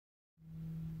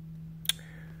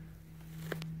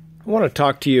I want to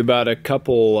talk to you about a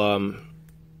couple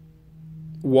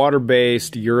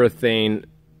water-based urethane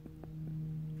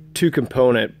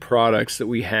two-component products that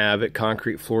we have at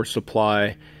Concrete Floor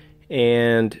Supply,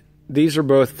 and these are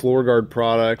both FloorGuard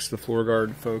products, the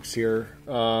FloorGuard folks here,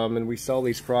 and we sell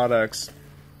these products.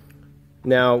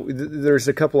 Now there's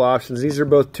a couple options. These are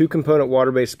both two-component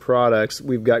water-based products.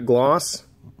 We've got gloss,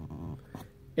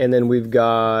 and then we've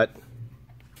got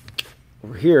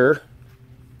over here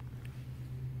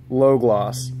low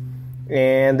gloss,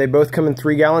 and they both come in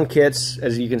 3-gallon kits.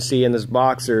 As you can see in this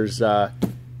box, there's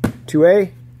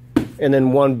 2A and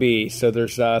then 1B, so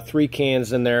there's 3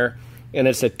 cans in there, and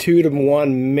it's a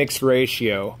 2-to-1 mix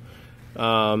ratio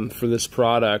for this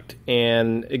product.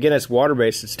 And again, it's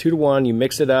water-based. It's 2-to-1. You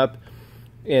mix it up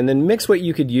and then mix what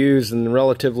you could use in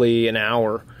relatively an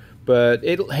hour, but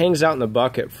it hangs out in the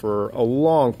bucket for a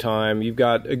long time. You've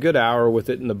got a good hour with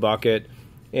it in the bucket.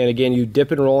 And again, you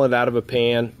dip and roll it out of a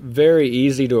pan. Very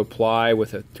easy to apply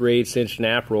with a 3/8"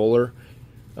 nap roller.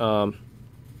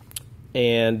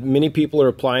 And many people are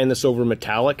applying this over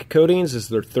metallic coatings as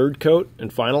their third coat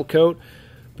and final coat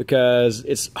because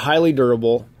it's highly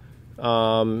durable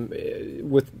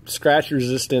with scratch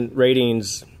resistant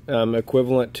ratings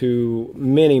equivalent to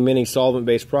many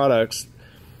solvent-based products.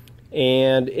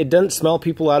 And it doesn't smell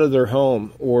people out of their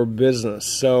home or business.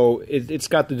 So it's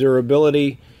got the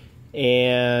durability,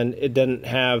 and it doesn't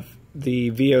have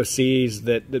the VOCs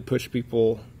that push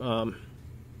people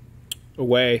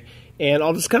away. And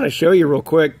I'll just kind of show you real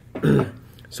quick.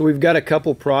 So we've got a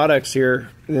couple products here,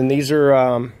 and these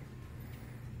are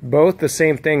both the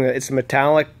same thing. It's a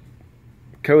metallic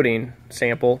coating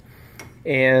sample,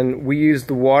 and we use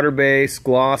the water-based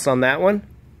gloss on that one.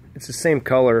 It's the same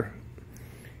color,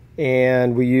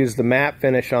 and we use the matte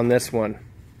finish on this one.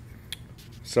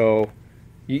 So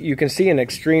you can see an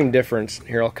extreme difference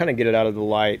here. I'll kind of get it out of the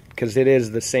light because it is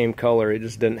the same color. It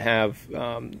just didn't have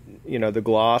you know, the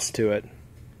gloss to it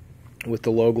with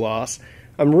the low gloss.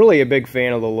 I'm really a big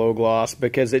fan of the low gloss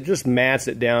because it just mats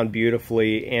it down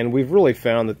beautifully, and we've really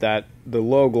found that the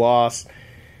low gloss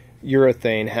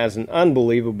urethane has an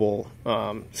unbelievable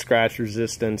scratch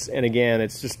resistance, and again,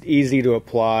 it's just easy to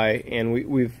apply, and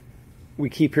we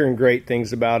keep hearing great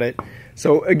things about it.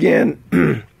 So again,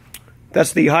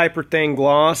 that's the Hyperthane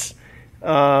gloss,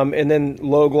 and then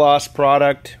low gloss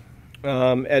product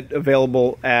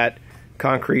available at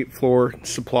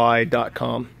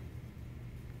concretefloorsupply.com.